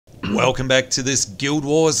Welcome back to this Guild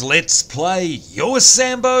Wars Let's Play. You're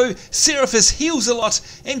Sambo, Seraphis heals a lot,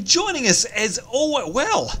 and joining us as always,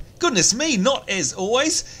 well, goodness me, not as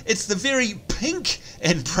always, it's the very pink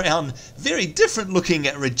and brown, very different looking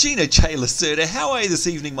Regina J. Lacerda. How are you this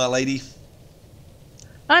evening, my lady?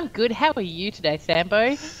 I'm good. How are you today,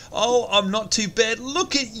 Sambo? Oh, I'm not too bad.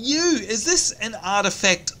 Look at you. Is this an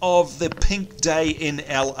artifact of the pink day in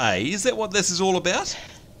LA? Is that what this is all about?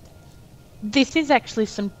 This is actually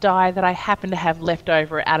some dye that I happen to have left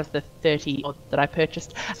over out of the 30 that I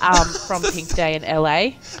purchased from Pink Day in LA.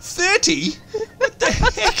 30? What the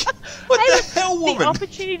heck? What the hell, woman? The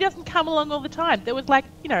opportunity doesn't come along all the time. There was like,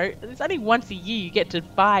 you know, there's only once a year you get to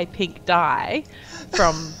buy pink dye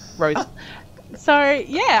from Rose. So,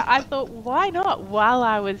 yeah, I thought, why not? While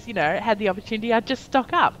I was, you know, had the opportunity, I'd just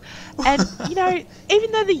stock up. And, you know,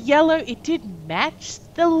 even though the yellow, it did match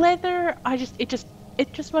the leather, it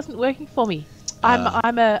just wasn't working for me.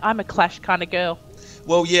 I'm a clash kind of girl.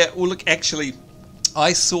 Well, yeah. Well, look, actually,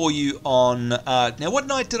 I saw you on. Now, what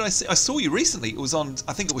night did I see? I saw you recently. It was on.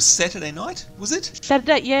 I think it was Saturday night. Was it?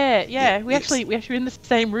 Saturday. Yeah. We actually were in the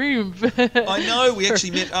same room. I know. We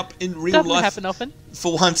actually met up in real life. Doesn't happen often.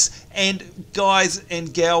 For once. And guys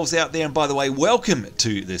and gals out there, and by the way, welcome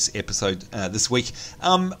to this episode this week.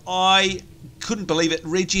 I couldn't believe it.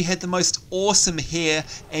 Reggie had the most awesome hair,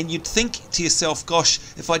 and you'd think to yourself, gosh,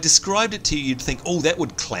 if I described it to you, you'd think, oh, that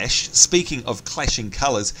would clash. Speaking of clashing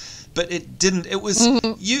colours, but it didn't. It was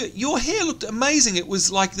your hair looked amazing. It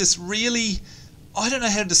was like this really, I don't know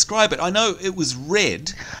how to describe it. I know it was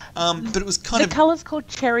red, but it was kind of. The colour's called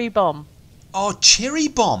Cherry Bomb. Oh, Cherry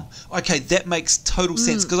Bomb. Okay, that makes total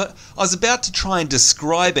sense, because I was about to try and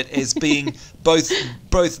describe it as being both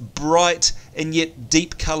bright and yet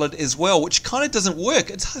deep coloured as well, which kind of doesn't work.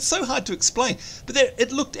 It's so hard to explain. But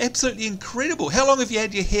it looked absolutely incredible. How long have you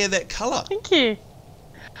had your hair that colour? Thank you.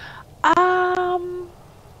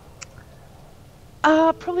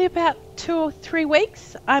 Probably about 2 or 3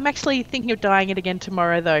 weeks. I'm actually thinking of dyeing it again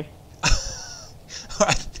tomorrow, though. All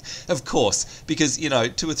right. Of course, because, you know,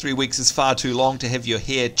 2 or 3 weeks is far too long to have your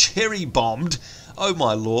hair cherry bombed. Oh,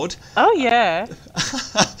 my Lord. Oh, yeah.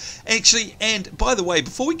 Actually, and by the way,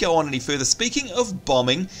 before we go on any further, speaking of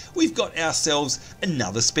bombing, we've got ourselves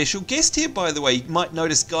another special guest here, by the way. You might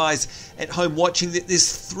notice, guys, at home watching, that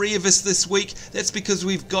there's 3 of us this week. That's because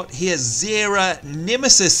we've got here Zera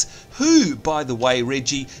Nemesis, who, by the way,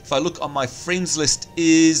 Reggie, if I look on my friends list,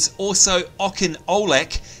 is also Ocken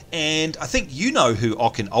Olak. And I think you know who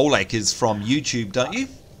Ocken Olak is from YouTube, don't you?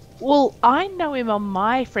 Well, I know him on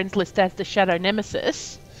my friends list as the Shadow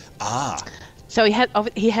Nemesis. Ah. So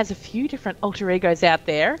he has a few different alter egos out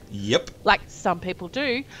there. Yep. Like some people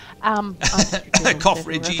do. Cough,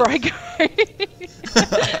 Reggie. Before I go.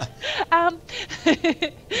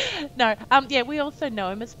 No. Yeah, we also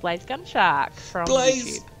know him as Blazegunshark from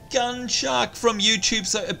YouTube. Blazegunshark from YouTube,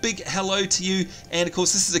 so a big hello to you. And of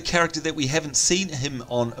course, this is a character that we haven't seen him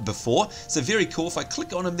on before, so very cool. If I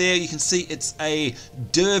click on him there, you can see it's a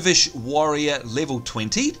Dervish Warrior level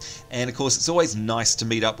 20, and of course it's always nice to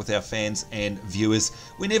meet up with our fans and viewers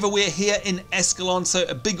whenever we're here in Ascalon. So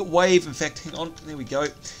a big wave, in fact, hang on, there we go.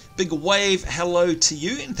 Big wave hello to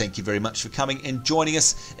you, and thank you very much for coming and joining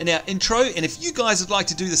us in our intro. And if you guys would like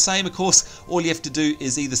to do the same, of course, all you have to do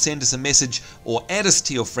is either send us a message or add us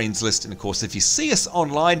to your friends list. And of course, if you see us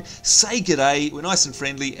online, say g'day. We're nice and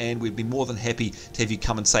friendly, and we'd be more than happy to have you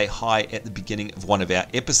come and say hi at the beginning of one of our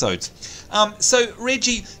episodes. So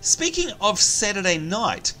Reggie, speaking of Saturday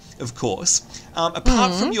night, of course,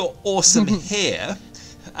 apart from your awesome hair,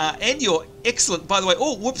 and your excellent, by the way,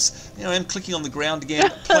 oh, whoops, you know, I'm clicking on the ground again.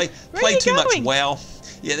 Play too much WoW.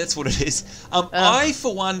 Yeah, that's what it is. I,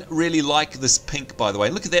 for one, really like this pink, by the way.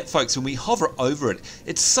 Look at that, folks. When we hover over it,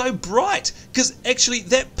 it's so bright. Because actually,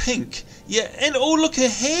 that pink, yeah, and oh, look, her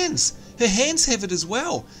hands. Her hands have it as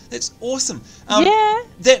well. That's awesome. Yeah,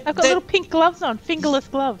 I've got little pink gloves on, fingerless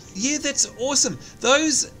gloves. Yeah, that's awesome.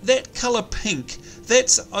 That colour pink,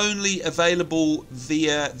 that's only available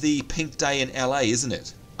via the Pink Day in LA, isn't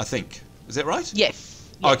it? I think. Is that right? Yes.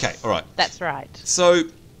 Okay, all right. That's right. So,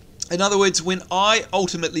 in other words, when I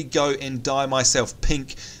ultimately go and dye myself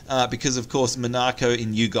pink, because of course Monaco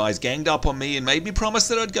and you guys ganged up on me and made me promise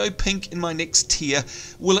that I'd go pink in my next tier,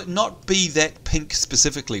 will it not be that pink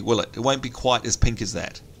specifically, will it? It won't be quite as pink as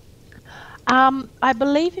that. I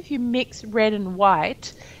believe if you mix red and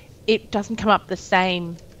white, it doesn't come up the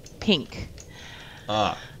same pink.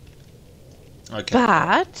 Ah. Okay.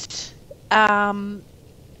 But,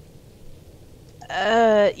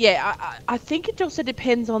 yeah, I think it also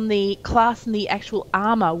depends on the class and the actual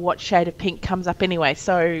armor what shade of pink comes up anyway.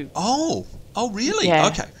 So oh really? Yeah.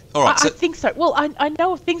 Okay, All right. I think so. Well, I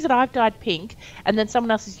know of things that I've dyed pink, and then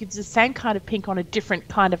someone else has used the same kind of pink on a different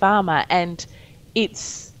kind of armor, and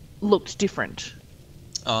it's looked different.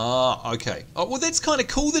 Ah, okay. Oh, well, that's kind of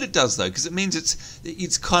cool that it does, though, because it means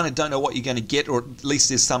it's kind of don't know what you're going to get, or at least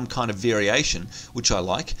there's some kind of variation, which I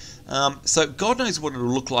like. So God knows what it'll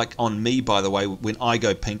look like on me, by the way, when I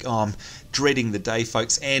go pink. Oh, I'm dreading the day,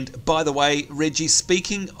 folks. And by the way, Reggie,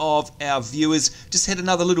 speaking of our viewers, just had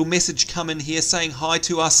another little message come in here saying hi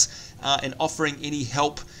to us and offering any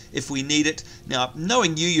help if we need it. Now,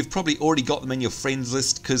 knowing you've probably already got them in your friends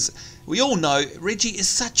list, because we all know Reggie is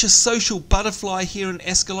such a social butterfly here in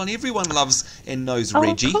Ascalon. Everyone loves and knows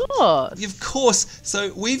Reggie. Of course. Of course.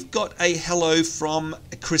 So we've got a hello from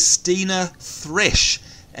Christina Thresh,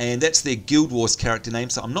 and that's their Guild Wars character name,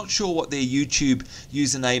 so I'm not sure what their YouTube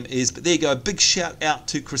username is, but there you go. A big shout out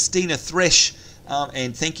to Christina Thresh,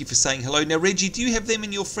 and thank you for saying hello. Now, Reggie, do you have them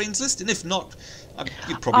in your friends list? And if not,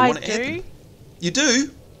 you probably want to add them. You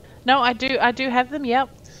do? No, I do. I do have them. Yep.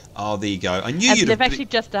 Oh, there you go. I knew you'd. They've actually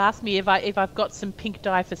just asked me if I've got some pink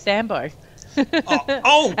dye for Sambo.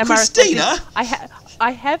 Oh, Christina!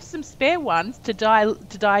 I have some spare ones to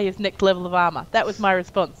dye his next level of armor. That was my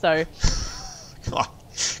response. So. Oh,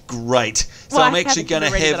 great. So well, I'm actually going to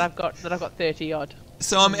have. That I've got 30 odd.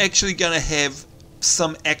 So I'm actually going to have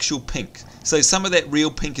some actual pink. So some of that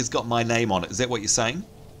real pink has got my name on it. Is that what you're saying?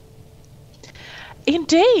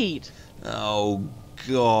 Indeed. Oh,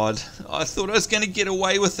 God. I thought I was going to get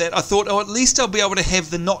away with that. I thought, at least I'll be able to have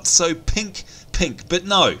the not so pink. But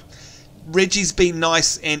no. Reggie's been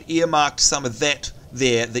nice and earmarked some of that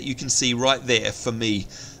there that you can see right there for me.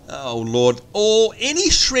 Oh, Lord. Or any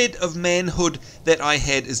shred of manhood that I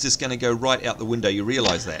had is just going to go right out the window. You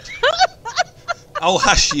realise that? I'll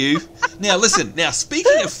hush you. Now, listen. Now,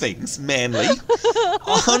 speaking of things manly,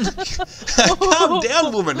 calm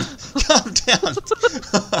down, woman. Calm down.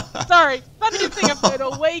 Sorry. Funniest thing I've heard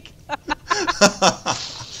all week.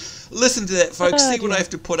 Listen to that, folks. See what I have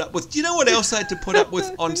to put up with. Do you know what else I had to put up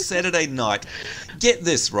with on Saturday night? Get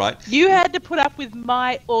this, right? You had to put up with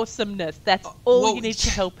my awesomeness. That's all you need to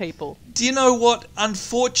tell people. Do you know what?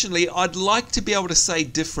 Unfortunately, I'd like to be able to say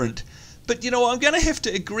different. But you know what? I'm going to have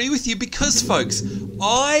to agree with you because, folks,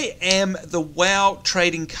 I am the WoW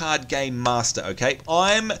trading card game master, okay?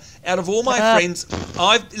 I'm, out of all my friends,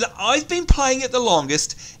 I've been playing it the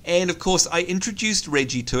longest, and of course, I introduced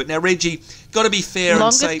Reggie to it. Now, Reggie, got to be fair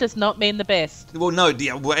and say... Longest does not mean the best. Well, no,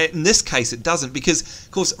 in this case, it doesn't, because,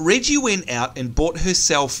 of course, Reggie went out and bought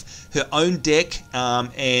herself her own deck,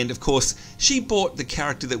 and, of course, she bought the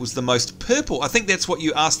character that was the most purple. I think that's what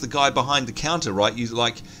you asked the guy behind the counter, right? You,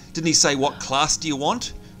 like... Didn't he say, what class do you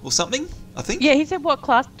want? Or something, I think? Yeah, he said, what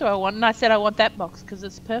class do I want? And I said, I want that box because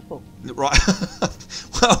it's purple. Right.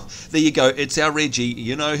 Well, there you go. It's our Reggie.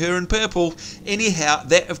 You know her in purple. Anyhow,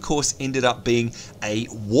 that, of course, ended up being a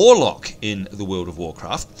warlock in the World of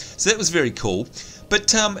Warcraft. So that was very cool.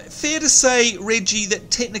 But fair to say, Reggie,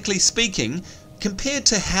 that technically speaking... compared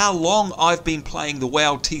to how long I've been playing the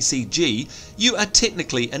WoW TCG, you are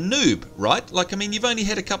technically a noob, right? Like, I mean, you've only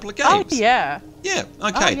had a couple of games. Oh, yeah. Yeah,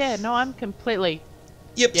 okay. Oh, yeah, no, I'm completely...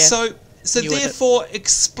 Yep, yeah, so therefore,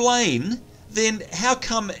 explain, then, how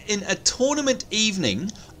come in a tournament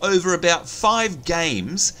evening, over about 5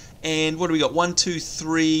 games, and what do we got, 1, 2,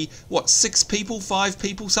 3, 6 people, 5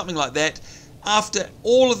 people, something like that, after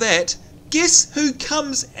all of that... Guess who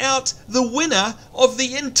comes out the winner of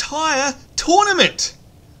the entire tournament?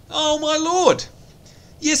 Oh my lord.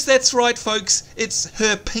 Yes, that's right, folks. It's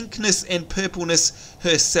her pinkness and purpleness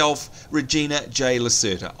herself, Regina J.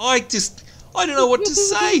 Lacerta. I don't know what to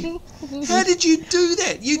say. How did you do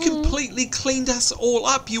that? You completely cleaned us all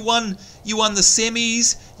up. You won the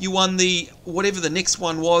semis, you won the whatever the next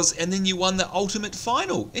one was, and then you won the ultimate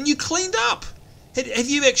final. And you cleaned up. Have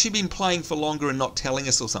you actually been playing for longer and not telling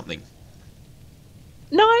us or something?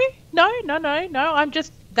 No. I'm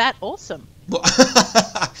just that awesome.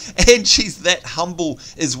 And she's that humble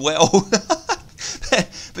as well.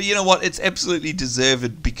 But you know what? It's absolutely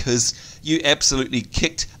deserved because you absolutely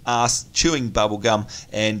kicked ass chewing bubblegum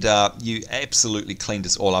and you absolutely cleaned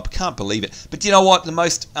us all up. I can't believe it. But you know what?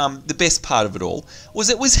 The best part of it all was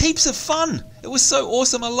it was heaps of fun. It was so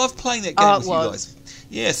awesome. I love playing that game with you guys.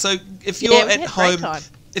 Yeah, so if you're at home...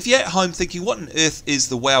 If you're at home thinking, what on earth is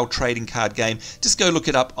the WoW trading card game, just go look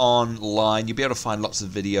it up online. You'll be able to find lots of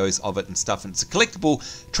videos of it and stuff. And it's a collectible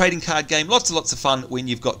trading card game. Lots and lots of fun when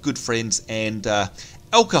you've got good friends and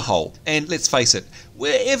alcohol. And let's face it,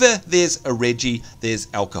 wherever there's a Reggie, there's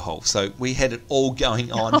alcohol. So we had it all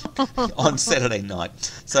going on on Saturday night.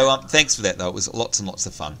 So thanks for that, though. It was lots and lots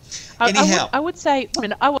of fun. Anyhow. I would say,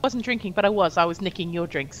 I wasn't drinking, but I was nicking your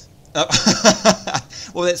drinks.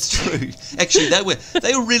 Well, that's true. Actually, they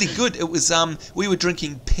were really good. It was we were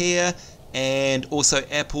drinking pear and also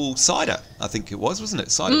apple cider. I think it was, wasn't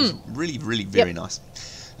it? Cider was really, really very nice.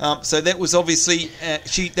 So that was obviously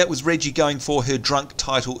that was Reggie going for her drunk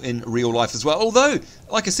title in real life as well. Although,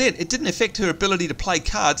 like I said, it didn't affect her ability to play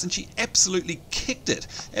cards, and she absolutely kicked it.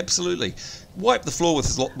 Absolutely wiped the floor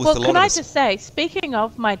with a lot of us. Well, can I just say, speaking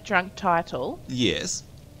of my drunk title, yes.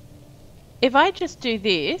 If I just do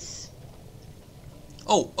this,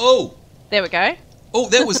 oh, there we go. Oh,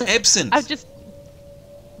 that was absinthe.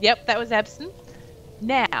 Yep, that was absinthe.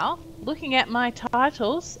 Now, looking at my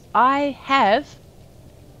titles, I have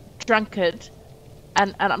drunkard,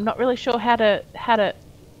 and I'm not really sure how to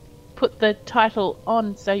put the title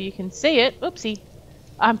on so you can see it. Oopsie,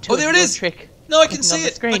 I'm too. Oh, there it is. Trick. No, I can see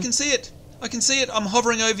it. I can see it. I can see it. I'm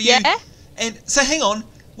hovering over you. Yeah. And so, hang on.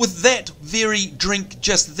 With that very drink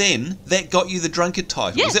just then, that got you the drunkard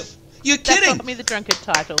title. Yes. Is it? You're kidding. That got me the drunkard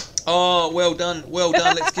title. Oh, well done. Well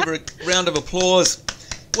done. Let's give her a round of applause.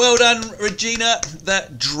 Well done, Regina, the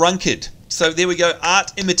drunkard. So there we go.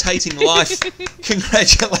 Art imitating life.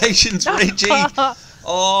 Congratulations, Reggie.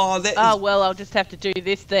 Oh, that. Oh well, I'll just have to do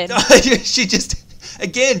this then. She just.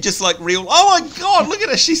 Again, just like real. Oh my God! Look at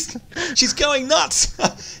her. She's going nuts.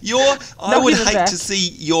 I would hate to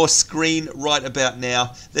see your screen right about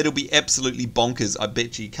now. That'll be absolutely bonkers. I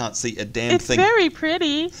bet you can't see a damn thing. It's very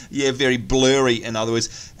pretty. Yeah, very blurry. In other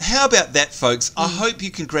words, how about that, folks? I hope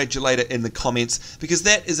you congratulate her in the comments, because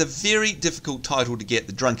that is a very difficult title to get,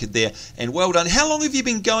 the drunkard there. And well done. How long have you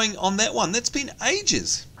been going on that one? That's been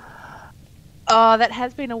ages. Oh, that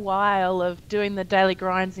has been a while of doing the daily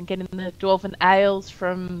grinds and getting the dwarven ales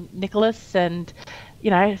from Nicholas, and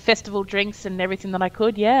festival drinks and everything that I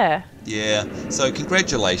could. Yeah. Yeah. So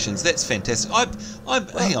congratulations. That's fantastic.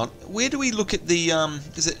 Hang on. Where do we look at the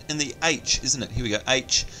is it in the H? Isn't it? Here we go.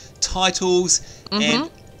 H titles. And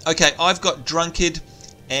okay, I've got drunkard,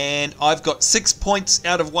 and I've got 6 points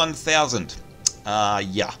out of 1,000.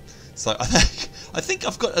 Yeah. So I think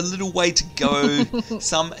I've got a little way to go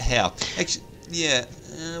somehow. Actually. Yeah,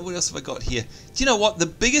 what else have I got here? Do you know what? The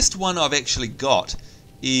biggest one I've actually got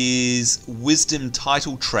is Wisdom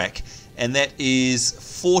Title Track, and that is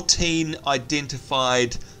 14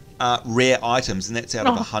 identified rare items, and that's out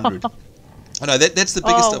of 100. I know, that's the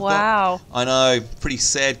biggest I've got. I know, pretty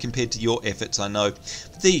sad compared to your efforts, I know.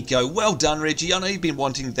 But there you go. Well done, Reggie. I know you've been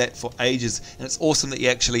wanting that for ages, and it's awesome that you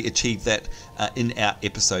actually achieved that in our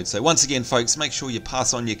episode. So once again, folks, make sure you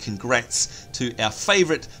pass on your congrats to our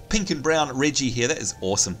favourite pink and brown Reggie here. That is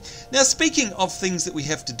awesome. Now, speaking of things that we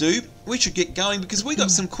have to do, we should get going, because we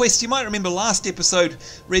got some quests. You might remember last episode,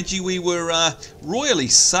 Reggie, we were royally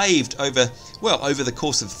saved over the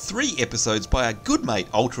course of 3 episodes by our good mate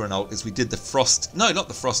Ultra and Alt, as we did the not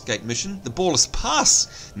the Frostgate mission, the Ballless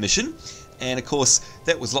Pass mission. And of course,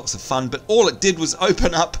 that was lots of fun, but all it did was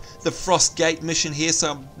open up the Frostgate mission here,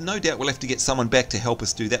 so no doubt we'll have to get someone back to help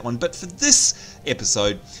us do that one. But for this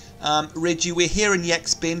episode, Reggie, we're here in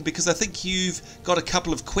Yak's Bend because I think you've got a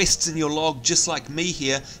couple of quests in your log, just like me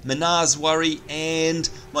here. Minar's Worry, and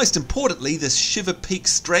most importantly, the Shiver Peak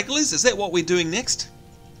Stragglers. Is that what we're doing next?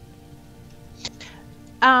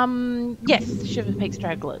 Yes, Shiver Peak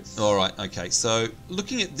Stragglers. Alright, okay. So,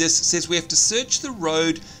 looking at this, it says we have to search the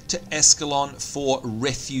road to Ascalon for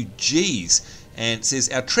refugees. And it says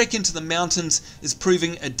our trek into the mountains is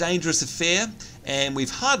proving a dangerous affair, and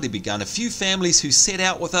we've hardly begun. A few families who set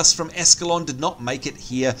out with us from Ascalon did not make it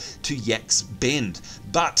here to Yak's Bend,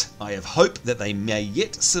 but I have hope that they may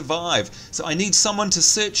yet survive. So I need someone to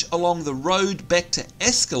search along the road back to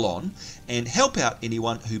Ascalon and help out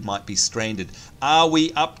anyone who might be stranded. Are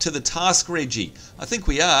we up to the task, Reggie? I think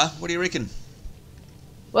we are. What do you reckon?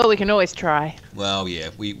 Well, we can always try. Well, yeah,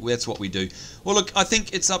 that's what we do. Well, look, I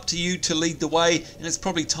think it's up to you to lead the way, and it's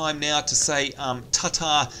probably time now to say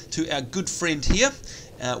ta-ta to our good friend here.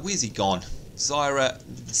 Where's he gone? Zera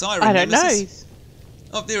I don't Nemesis? know.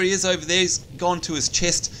 Oh, there he is over there. He's gone to his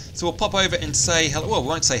chest. So we'll pop over and say hello. Well, we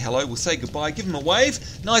won't say hello. We'll say goodbye. Give him a wave.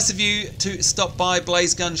 Nice of you to stop by,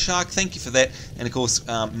 Blazegunshark. Thank you for that. And, of course,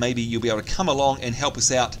 maybe you'll be able to come along and help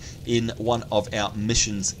us out in one of our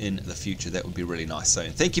missions in the future. That would be really nice. So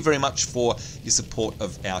thank you very much for your support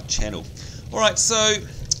of our channel. All right, so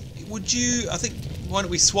why don't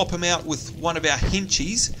we swap him out with one of our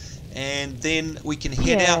henchies, and then we can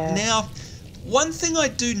head out now. One thing I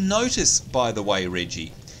do notice, by the way,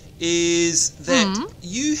 Reggie, is that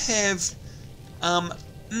you have,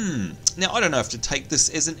 now I don't know if to take this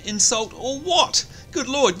as an insult or what. Good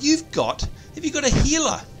Lord, have you got a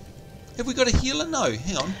healer? Have we got a healer? No,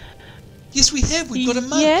 hang on. Yes, we have. We've got a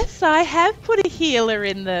monk. Yes, I have put a healer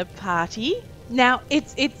in the party. Now,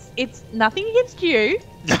 it's nothing against you.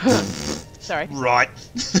 Sorry. Right.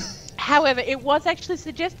 However, it was actually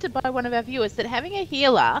suggested by one of our viewers that having a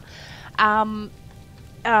healer,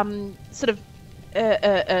 sort of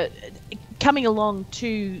coming along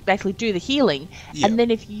to basically do the healing, and then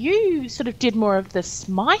if you sort of did more of the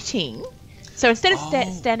smiting, so instead of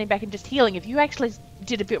standing back and just healing, if you actually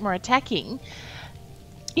did a bit more attacking,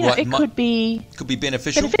 you know, it could be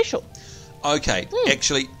beneficial. Okay,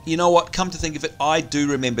 actually, you know what? Come to think of it, I do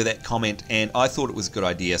remember that comment, and I thought it was a good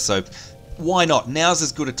idea. So why not? Now's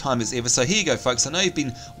as good a time as ever. So here you go, folks. I know you've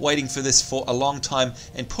been waiting for this for a long time,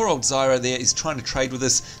 and poor old Zera there is trying to trade with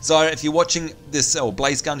us. Zera, if you're watching this, or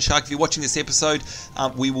Blazegunshark, if you're watching this episode,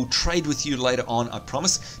 we will trade with you later on, I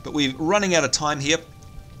promise. But we're running out of time here.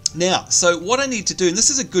 Now, so what I need to do, and this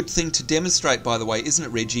is a good thing to demonstrate, by the way, isn't it,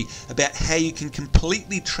 Reggie, about how you can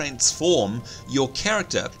completely transform your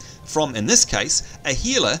character from, in this case, a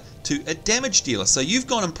healer to a damage dealer. So you've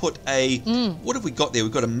gone and put a, what have we got there?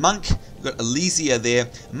 We've got a monk, we've got Elysia there,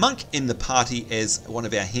 monk in the party as one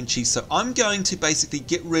of our henchies. So I'm going to basically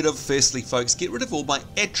get rid of, firstly, folks, get rid of all my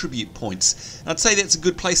attribute points. And I'd say that's a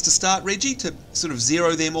good place to start, Reggie, to sort of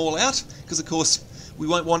zero them all out, because, of course, we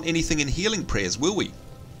won't want anything in healing prayers, will we?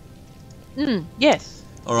 Yes.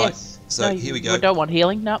 All right. Yes. So no, here we go. You don't want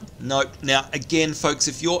healing? No. No. Now, again, folks,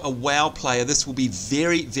 if you're a WoW player, this will be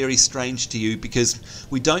very, very strange to you, because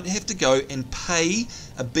we don't have to go and pay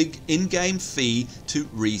a big in-game fee to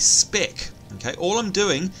respec. Okay, all I'm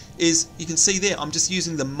doing is, you can see there, I'm just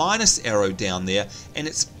using the minus arrow down there, and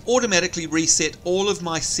it's automatically reset all of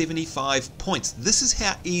my 75 points. This is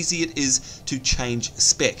how easy it is to change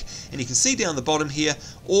spec. And you can see down the bottom here,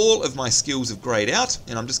 all of my skills have grayed out,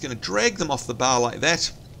 and I'm just going to drag them off the bar like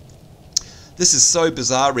that. This is so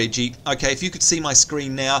bizarre, Reggie. Okay, if you could see my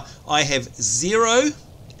screen now, I have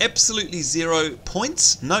absolutely 0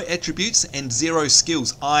 points, no attributes, and 0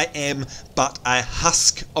 skills. I am but a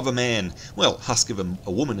husk of a man. Well, husk of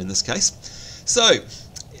a woman in this case. So,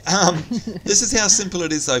 this is how simple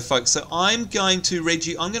it is though, folks. So I'm going to,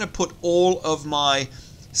 Reggie, I'm going to put all of my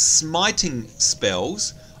smiting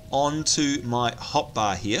spells onto my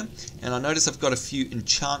hotbar here. And I notice I've got a few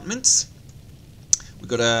enchantments. We've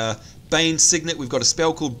got a Bane Signet, we've got a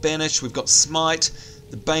spell called Banish, we've got Smite,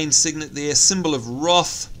 the Bane Signet there, Symbol of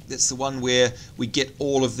Wrath, that's the one where we get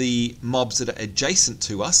all of the mobs that are adjacent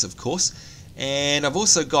to us, of course. And I've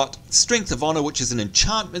also got Strength of Honor, which is an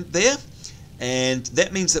enchantment there. And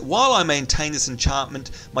that means that while I maintain this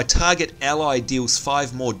enchantment, my target ally deals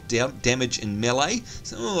 5 more damage in melee.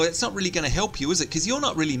 So that's not really going to help you, is it? Because you're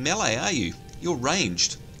not really melee, are you? You're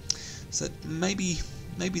ranged. So maybe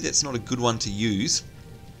that's not a good one to use.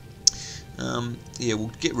 Yeah,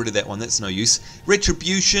 we'll get rid of that one, that's no use.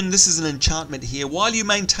 Retribution, this is an enchantment here. While you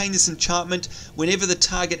maintain this enchantment, whenever the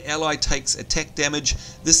target ally takes attack damage,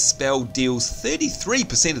 this spell deals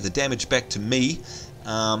 33% of the damage back to me.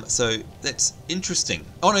 So that's interesting.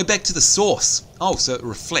 Oh no, back to the source. Oh, so it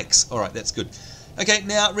reflects. Alright, that's good. Okay,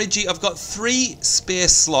 now Reggie, I've got 3 spare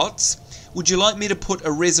slots. Would you like me to put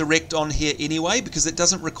a resurrect on here anyway? Because it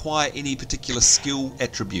doesn't require any particular skill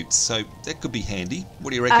attributes, so that could be handy.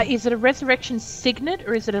 What do you reckon? Is it a resurrection signet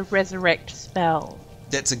or is it a resurrect spell?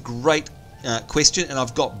 That's a great question, and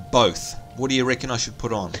I've got both. What do you reckon I should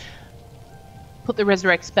put on? Put the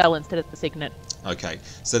resurrect spell instead of the signet. Okay,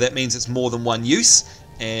 so that means it's more than one use,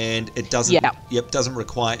 and it doesn't. Doesn't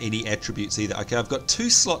require any attributes either. Okay, I've got 2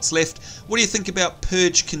 slots left. What do you think about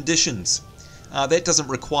purge conditions? That doesn't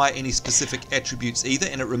require any specific attributes either,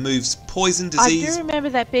 and it removes poison, disease. I do remember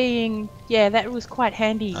that being, that was quite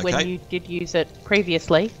handy when you did use it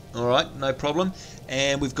previously. Alright, no problem.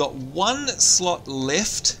 And we've got 1 slot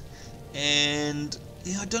left, and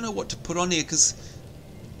I don't know what to put on here, because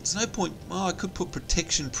there's no point. Oh, I could put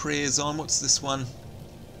protection prayers on. What's this one?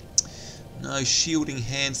 No, shielding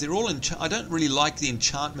hands. They're all I don't really like the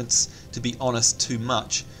enchantments, to be honest, too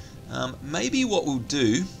much. Maybe what we'll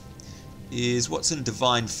do is, what's in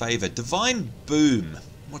Divine Favor? Divine Boom.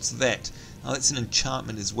 What's that? Oh, that's an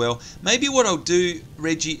enchantment as well. Maybe what I'll do,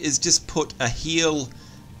 Reggie, is just put a heal,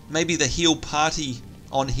 maybe the heal party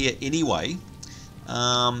on here anyway.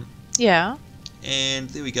 Yeah. And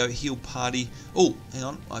there we go, heal party. Oh, hang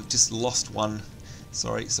on, I've just lost one.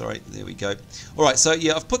 Sorry, there we go. Alright, so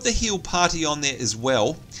yeah, I've put the heal party on there as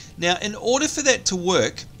well. Now, in order for that to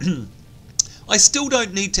work, I still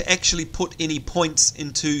don't need to actually put any points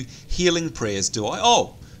into healing prayers, do I?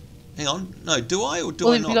 Oh, hang on. No, do I or do I not?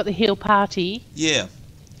 Well, if you've got the heal party. Yeah.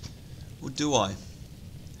 Or do I?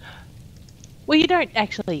 Well, you don't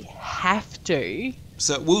actually have to.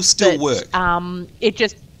 So it will still work?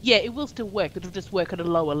 It will still work, but it'll just work at a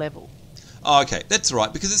lower level. Oh, okay, that's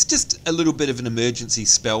right, because it's just a little bit of an emergency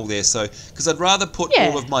spell there, so because I'd rather put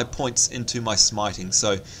all of my points into my smiting.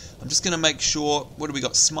 So I'm just going to make sure, what do we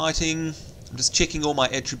got? Smiting. I'm just checking all my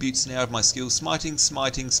attributes now of my skills. Smiting,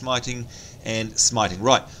 smiting, smiting, and smiting.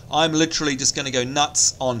 Right, I'm literally just going to go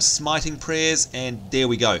nuts on Smiting Prayers, and there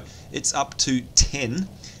we go. It's up to 10,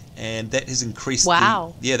 and that has increased.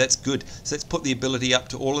 Wow. Yeah, that's good. So let's put the ability up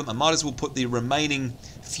to all of them. I might as well put the remaining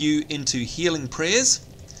few into Healing Prayers.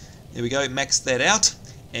 There we go, max that out,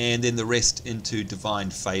 and then the rest into Divine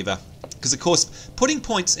Favour. Because, of course, putting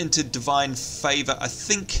points into Divine Favour, I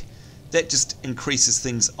think that just increases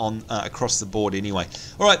things on across the board anyway.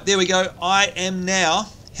 Alright, there we go. I am now,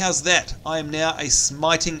 how's that? I am now a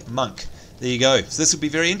Smiting Monk. There you go. So this will be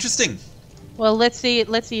very interesting. Well, let's see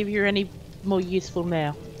if you're any more useful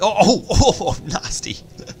now. Oh, nasty.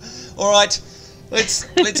 Alright. Let's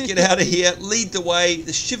get out of here. Lead the way.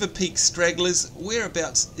 The Shiver Peak Stragglers.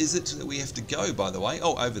 Whereabouts is it that we have to go, by the way?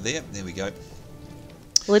 Oh, over there. There we go.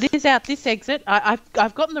 Well, it is out this exit.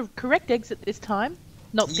 I've gotten the correct exit this time.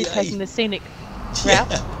 Not taking the scenic route. Yeah.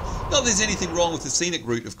 Not there's anything wrong with the scenic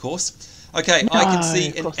route, of course. Okay, no, I can see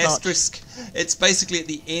an asterisk. It's basically at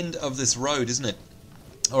the end of this road, isn't it?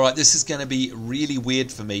 Alright, this is going to be really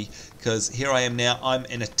weird for me, because here I am now. I'm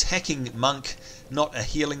an attacking monk, not a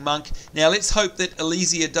healing monk. Now let's hope that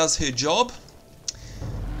Elysia does her job.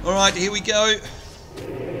 Alright, here we go.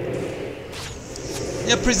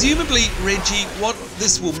 Now presumably, Reggie, what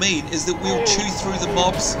this will mean is that we'll chew through the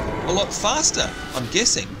mobs a lot faster, I'm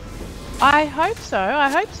guessing. I hope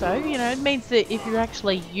so, You know, it means that if you're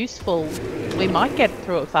actually useful, we might get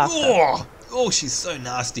through it faster. Oh, she's so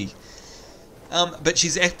nasty. But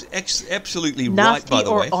she's absolutely nasty right, by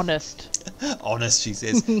the way. Nasty or honest? Honest, she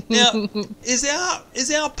says. Now, is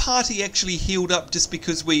our party actually healed up just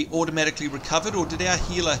because we automatically recovered, or did our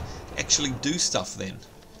healer actually do stuff then?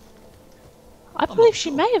 I believe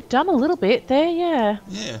she may have done a little bit there, yeah.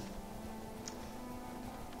 Yeah.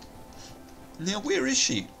 Now, where is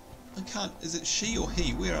she? I can't... Is it she or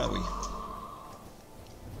he? Where are we?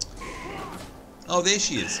 Oh, there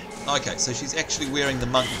she is. Okay, so she's actually wearing the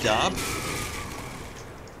monk garb.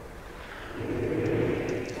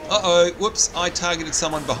 Uh-oh, whoops, I targeted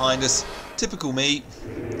someone behind us. Typical me.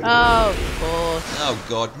 Oh, of course. Oh,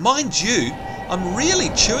 God. Mind you, I'm really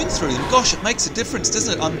chewing through them. Gosh, it makes a difference,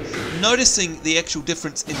 doesn't it? I'm noticing the actual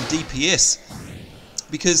difference in DPS.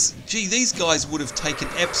 Because, gee, these guys would have taken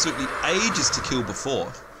absolutely ages to kill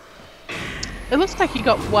before. It looks like you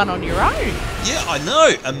got one on your own. Yeah, I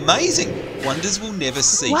know. Amazing. Wonders will never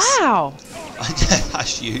cease. Wow.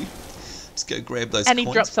 Hush you. Just go grab those and coins.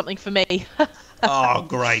 he dropped something for me. Oh,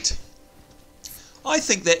 great. I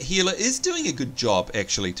think that healer is doing a good job,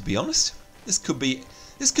 actually, to be honest. This could be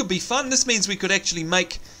fun. This means we could actually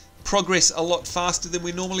make progress a lot faster than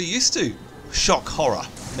we normally used to. Shock horror.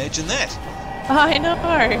 Imagine that. I know.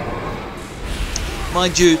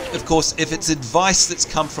 Mind you, of course, if it's advice that's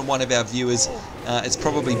come from one of our viewers, it's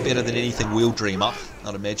probably better than anything we'll dream up,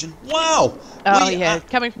 I'd imagine. Wow! Oh, yeah.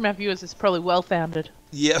 Coming from our viewers, it's probably well-founded.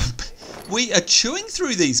 Yeah. We are chewing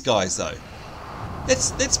through these guys, though.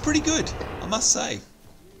 That's pretty good, I must say.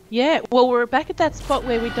 Yeah, well, we're back at that spot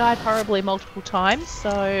where we died horribly multiple times,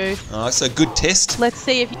 so... Alright, so good test. Let's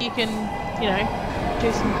see if you can, you know,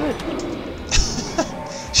 do some good.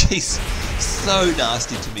 She's so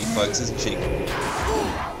nasty to me, folks, isn't she?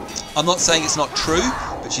 I'm not saying it's not true,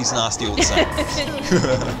 but she's nasty all the same.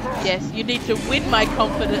 Yes, you need to win my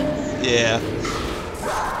confidence. Yeah.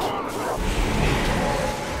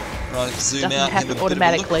 Right, zoom Doesn't out, have a bit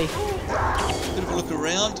automatically. of a look. Bit of a look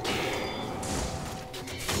around.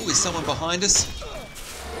 Oh, there's someone behind us.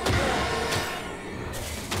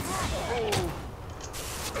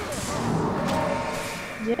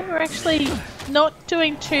 Yeah, we're actually not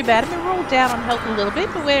doing too bad. I mean, we're all down on health a little bit,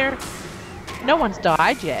 but no one's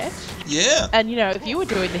died yet. Yeah. And, you know, if you were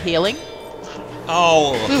doing the healing...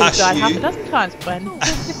 Oh, hush died you. half a dozen times, Ben.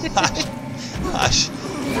 Hush. Hush.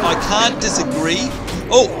 I can't disagree.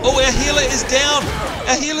 Oh, our healer is down.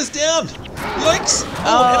 Our healer's down. Yikes.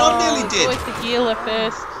 Oh, and I'm nearly dead. Always the healer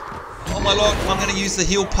first. Oh my lord, I'm going to use the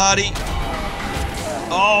heal party.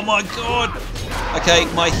 Oh my god. Okay,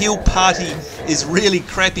 my heal party is really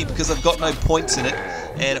crappy because I've got no points in it,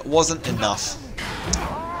 and it wasn't enough.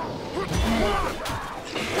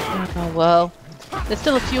 Oh well, there's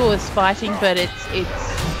still a few of us fighting, but it's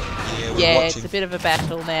a bit of a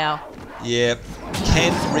battle now. Yeah.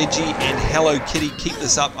 Can Reggie and Hello Kitty keep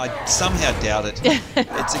this up? I somehow doubt it.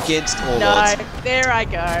 It's against all odds. No, there I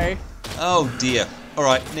go. Oh dear. All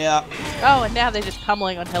right, now. Oh, and now they're just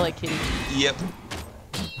pummeling on Hello Kitty. Yep.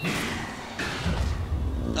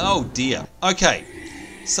 Oh dear. Okay.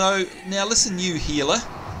 So, now listen, you healer.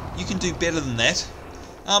 You can do better than that.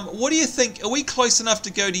 What do you think? Are we close enough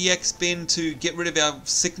to go to Yak's Bend to get rid of our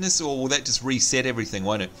sickness, or will that just reset everything,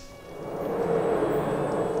 won't it?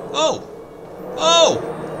 Oh! Oh!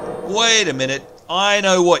 Wait a minute. I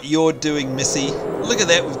know what you're doing, Missy. Look at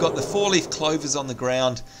that. We've got the 4-leaf clovers on the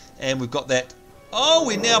ground, and we've got that. Oh,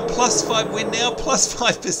 we're now +5. We're now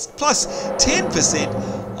 +5%,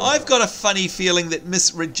 +10%. I've got a funny feeling that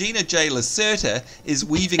Miss Regina J. Lacerta is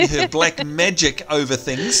weaving her black magic over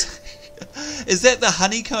things. Is that the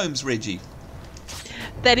honeycombs, Reggie?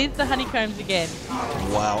 That is the honeycombs again.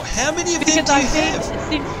 Wow. How many of them do you have?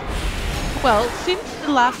 Since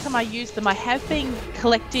the last time I used them, I have been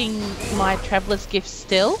collecting my traveller's gifts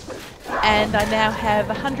still, and I now have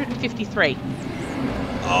 153.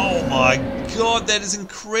 Oh my god, that is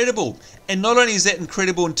incredible. And not only is that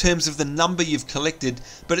incredible in terms of the number you've collected,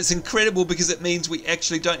 but it's incredible because it means we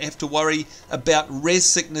actually don't have to worry about res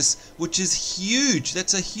sickness, which is huge.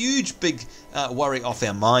 That's a huge big worry off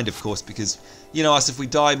our mind, of course, because you know us, if we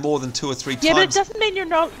die more than 2 or 3 times. Yeah, but it doesn't mean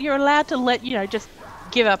you're allowed to just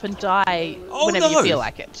give up and die whenever you feel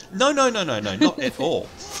like it. No, not at all.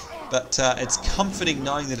 But it's comforting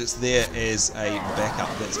knowing that it's there as a backup,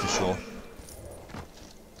 that's for sure.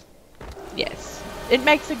 Yes, it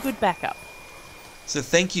makes a good backup. So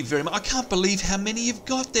thank you very much. I can't believe how many you've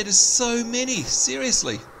got. That is so many,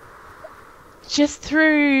 seriously. Just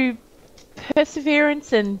through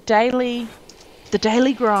perseverance and the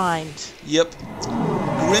daily grind. Yep,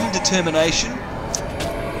 grim determination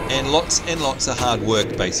and lots of hard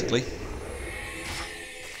work, basically.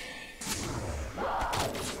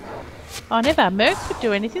 Oh, never. Mercs would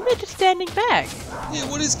do anything. They're just standing back. Yeah,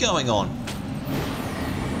 what is going on?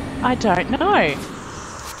 I don't know.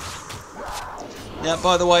 Now,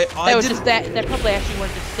 by the way, they probably actually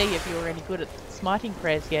wanted to see if you were any good at Smiting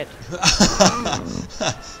Prayers yet.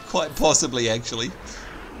 Quite possibly, actually.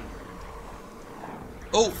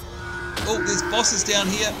 Oh, there's bosses down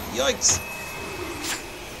here. Yikes.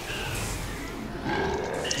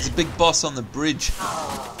 There's a big boss on the bridge.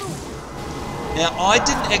 Now, I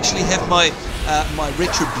didn't actually have my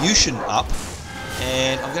retribution up.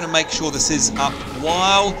 And I'm going to make sure this is up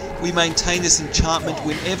while we maintain this enchantment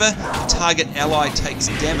whenever the target ally takes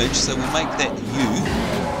damage. So we make that U.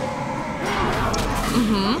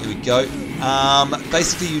 Here we go.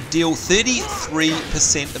 Basically, you deal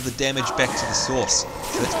 33% of the damage back to the source.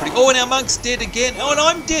 So that's pretty... Oh, and our monk's dead again. Oh, and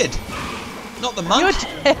I'm dead. Not the monk. You're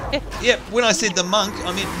dead. Yeah, when I said the monk,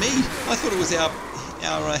 I meant me. I thought it was our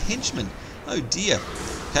henchman. Oh, dear.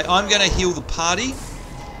 Okay, I'm going to heal the party.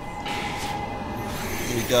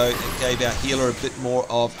 Here we go. It gave our healer a bit more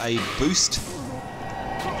of a boost.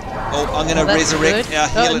 Oh, I'm going to resurrect our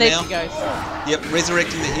healer now. She goes. Yep,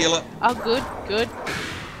 resurrecting the healer. Oh, good.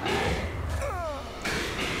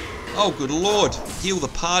 Oh, good lord. Heal the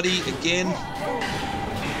party again.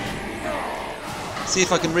 See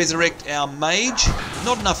if I can resurrect our mage.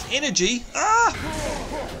 Not enough energy. Ah!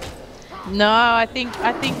 No, I think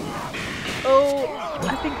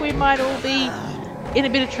we might all be in a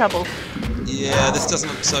bit of trouble. Yeah, this doesn't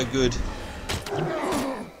look so good.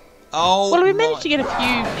 Oh, well, we managed to get a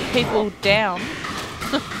few people down.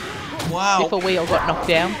 Wow. Before we all got knocked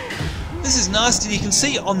down. This is nasty. You can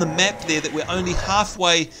see on the map there that we're only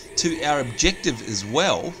halfway to our objective as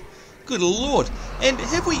well. Good lord. And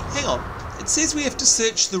hang on, it says we have to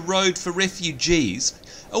search the road for refugees.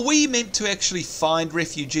 Are we meant to actually find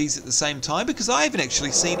refugees at the same time? Because I haven't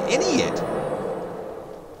actually seen any yet.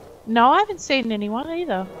 No, I haven't seen anyone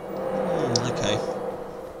either. Okay.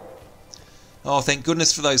 Oh, thank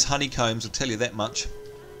goodness for those honeycombs, I'll tell you that much.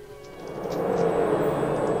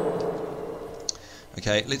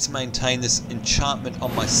 Okay, let's maintain this enchantment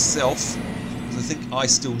on myself, because I think I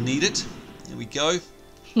still need it. There we go.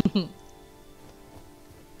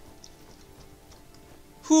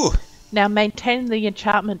 Whew. Now, maintaining the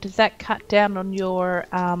enchantment, does that cut down on your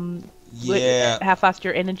yeah, how fast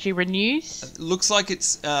your energy renews? It looks like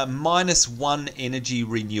it's -1 energy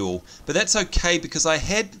renewal, but that's okay because I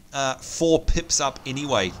had 4 pips up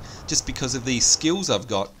anyway, just because of these skills I've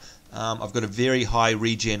got. I've got a very high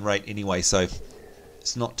regen rate anyway, so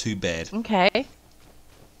it's not too bad. Okay.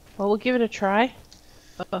 Well, we'll give it a try.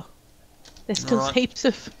 Oh, there's still heaps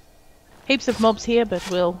of mobs here, but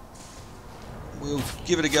we'll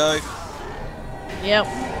give it a go. Yep.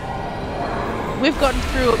 We've gotten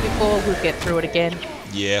through it before, we'll get through it again.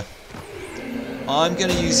 Yeah. I'm going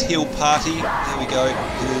to use heal party. There we go.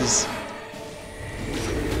 Because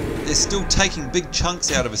they're still taking big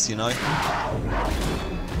chunks out of us, you know.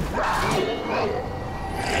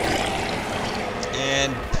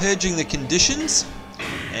 And purging the conditions.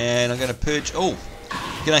 And I'm going to purge... Oh,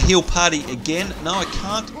 Can I heal party again? No, I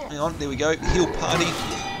can't. Hang on, there we go. Heal party.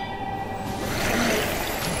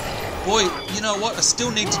 Boy, you know what? I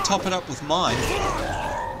still need to top it up with mine.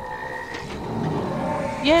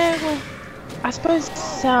 Yeah, well, I suppose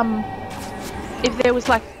if there was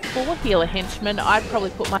like 4 healer henchmen, I'd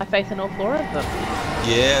probably put my faith in all 4 of them.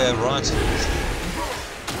 Yeah, right.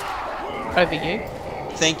 Over you.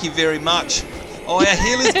 Thank you very much. Oh, our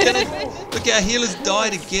healer's gonna... Look, our healer's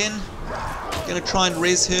died again. Gonna try and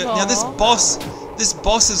res her. Aww. Now this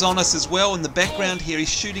boss is on us as well in the background here. He's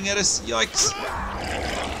shooting at us. Yikes.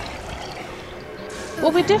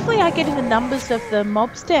 Well, we definitely are getting the numbers of the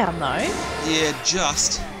mobs down, though. Yeah,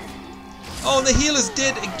 just. Oh, and the healer's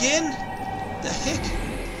dead again? The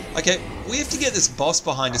heck? Okay, we have to get this boss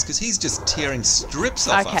behind us because he's just tearing strips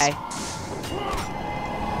off us. Okay.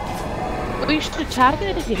 We should have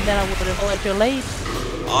targeted him, then I would have followed your lead.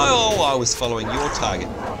 Oh, I was following your target.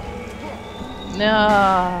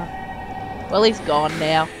 No. Well, he's gone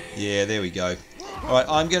now. Yeah, there we go. Alright,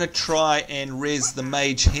 I'm going to try and res the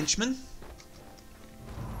mage henchman.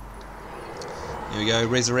 Here we go,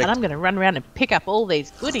 resurrect. And I'm going to run around and pick up all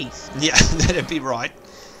these goodies. Yeah, that'd be right.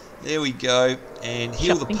 There we go. And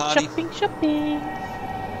heal shopping, the party. Shopping, shopping.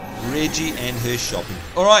 Reggie and her shopping.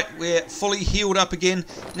 Alright, we're fully healed up again.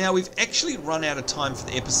 Now, we've actually run out of time for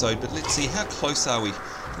the episode, but let's see, how close are we?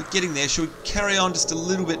 We're getting there. Should we carry on just a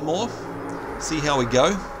little bit more? See how we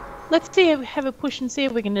go? Let's see, have a push and see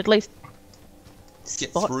if we can at least Get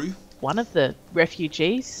spot through. one of the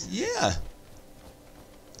refugees. Yeah.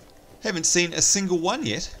 Haven't seen a single one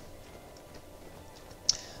yet.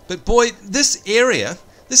 But boy, this area,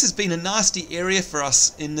 this has been a nasty area for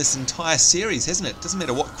us in this entire series, hasn't it? Doesn't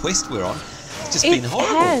matter what quest we're on. It's just been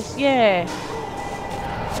horrible. It has, yeah.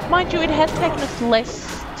 Mind you, it has taken us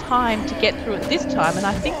less time to get through it this time, and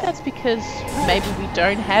I think that's because maybe we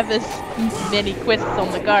don't have as many quests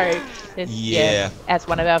on the go. Yeah. As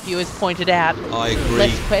one of our viewers pointed out. I agree.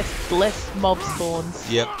 Less quests, less mob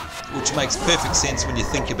spawns. Yep. Which makes perfect sense when you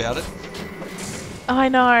think about it. I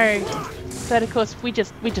know. But of course, we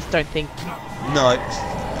just don't think. No.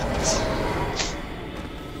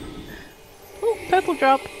 Ooh, purple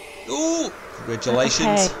drop. Ooh,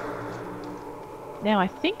 congratulations. Okay. Now I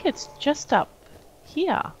think it's just up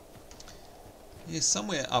here. Yeah,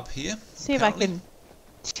 somewhere up here. See apparently. if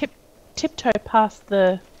I can tiptoe past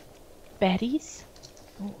the baddies.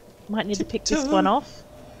 Oh, might need to pick this one off.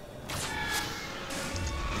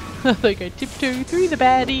 They go tiptoe through the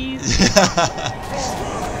baddies.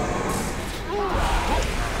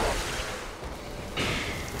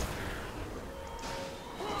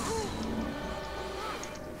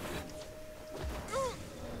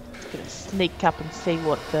 Gonna sneak up and see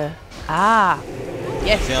what the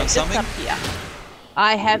yes, Found it's something? up here.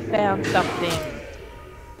 I have found something.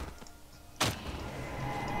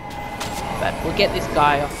 But we'll get this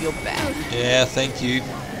guy off your back. Yeah, thank you.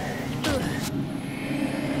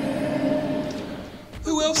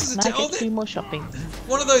 Who else is it? And I get 2 more shopping.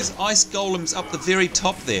 One of those ice golems up the very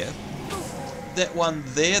top there. That one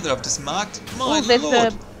there that I've just marked. My Ooh, there's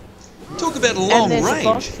lord. Talk about a long and there's range. a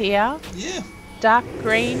boss here. Yeah. Dark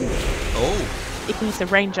green. Oh. If he's a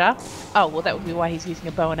ranger. Oh, well, that would be why he's using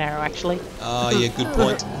a bow and arrow, actually. Ah, yeah, good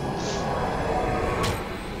point.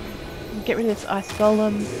 Get rid of this ice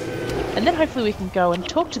golem. And then hopefully we can go and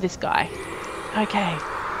talk to this guy. Okay.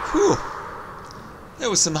 Whew. That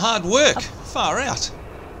was some hard work. Far out.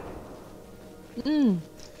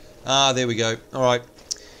 Ah, there we go. Alright.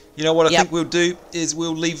 You know what I think we'll do is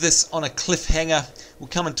we'll leave this on a cliffhanger. We'll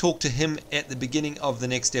come and talk to him at the beginning of the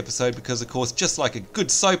next episode because, of course, just like a good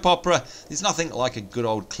soap opera, there's nothing like a good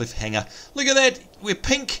old cliffhanger. Look at that. We're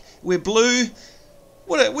pink. We're blue.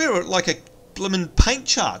 We're like a blimmin' paint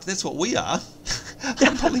chart. That's what we are.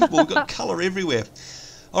 Unbelievable. We've got colour everywhere.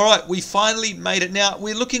 Alright, we finally made it. Now,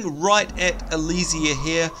 we're looking right at Elysia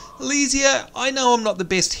here. Elysia, I know I'm not the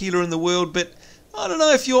best healer in the world, but I don't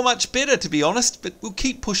know if you're much better, to be honest, but we'll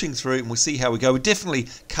keep pushing through and we'll see how we go. We're definitely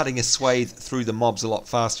cutting a swathe through the mobs a lot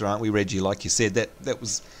faster, aren't we, Reggie? Like you said, that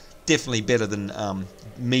was definitely better than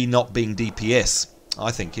me not being DPS,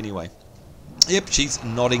 I think, anyway. Yep, she's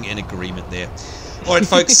nodding in agreement there. Alright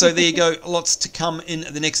folks, so there you go, lots to come in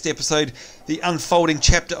the next episode. The unfolding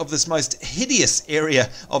chapter of this most hideous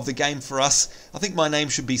area of the game for us. I think my name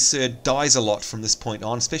should be Sir Dies a Lot from this point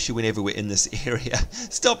on, especially whenever we're in this area.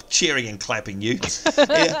 Stop cheering and clapping, you.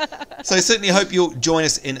 Yeah. So I certainly hope you'll join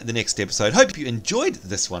us in the next episode. Hope you enjoyed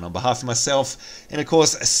this one on behalf of myself. And of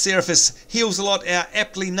course, Seraphis Heals a Lot, our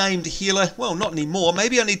aptly named healer. Well, not anymore.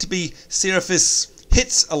 Maybe I need to be Seraphis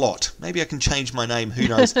hits a lot. Maybe I can change my name, who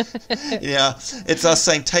knows. Yeah, it's us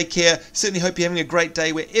saying take care. Certainly hope you're having a great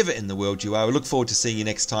day wherever in the world you are. We look forward to seeing you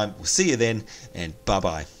next time. We'll see you then, and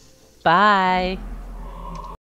bye-bye. Bye.